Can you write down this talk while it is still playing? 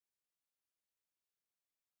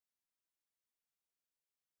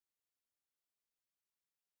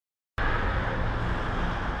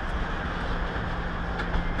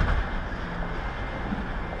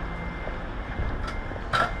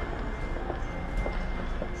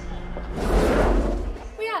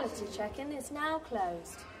check-in is now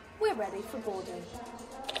closed. We're ready for boarding.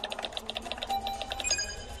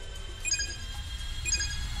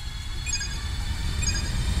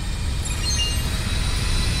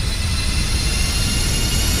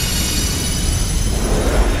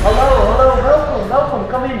 Hello, welcome,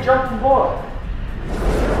 come in, jump on board.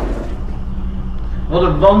 What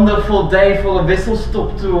a wonderful day for a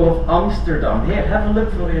whistle-stop tour of Amsterdam. Here, have a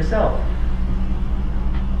look for yourself.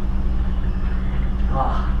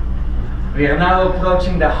 We are now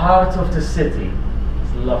approaching the heart of the city.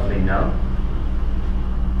 It's lovely, no?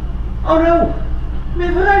 Oh no,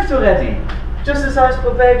 we've arrived already. Just as I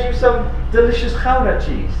prepared you some delicious Gouda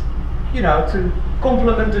cheese. You know, to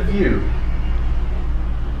complement the view.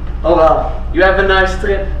 Oh well, you have a nice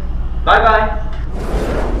trip. Bye bye.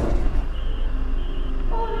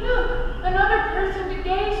 Oh look, another person to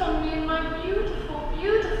gaze on me in my beautiful,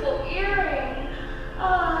 beautiful earring.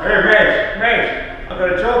 Hey mate, I've got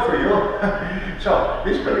a job for you. So,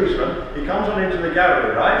 this policeman, he comes on into the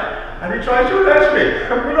gallery, right? And he tries to arrest me.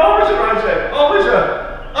 But officer, I said, officer,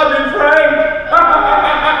 I've been framed.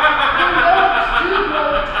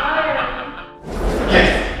 Yes,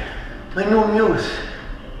 my new muse.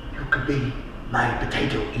 You could be my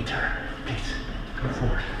potato eater. Please, come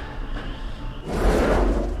forward.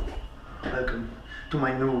 Welcome to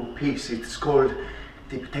my new piece. It's called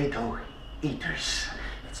The Potato Eaters.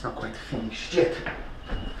 It's not quite finished yet.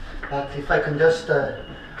 But if I can just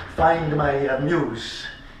find my muse.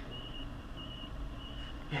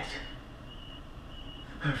 Yes.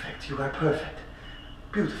 Perfect, you are perfect.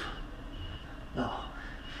 Beautiful. No.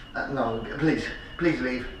 No, please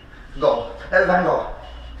leave. Go. Van Gogh.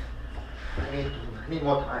 I need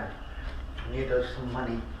more time. I need some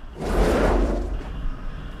money.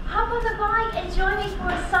 Hop on the bike and join me for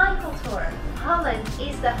a cycle tour. Holland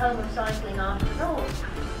is the home of cycling after all.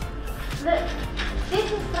 Look, this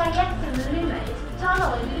is Trajectum Lume. It's the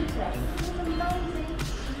tunnel in Utrecht. This is amazing.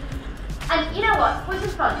 And you know what? For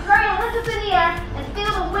some fun, throw your hands up in the air and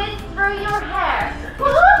feel the wind through your hair.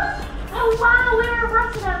 Woohoo! Oh wow, we're in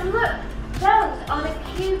Rotterdam. Look, those are the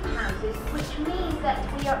cube houses, which means that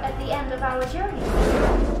we are at the end of our journey.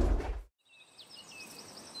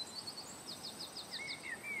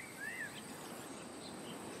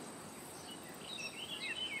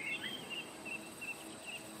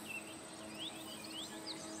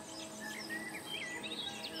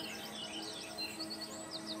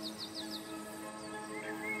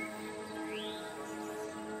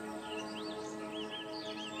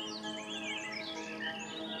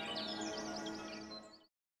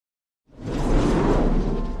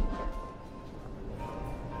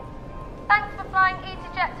 Thanks for flying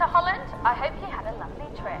Easyjet to Holland. I hope you had a lovely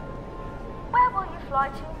trip. Where will you fly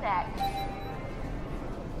to next?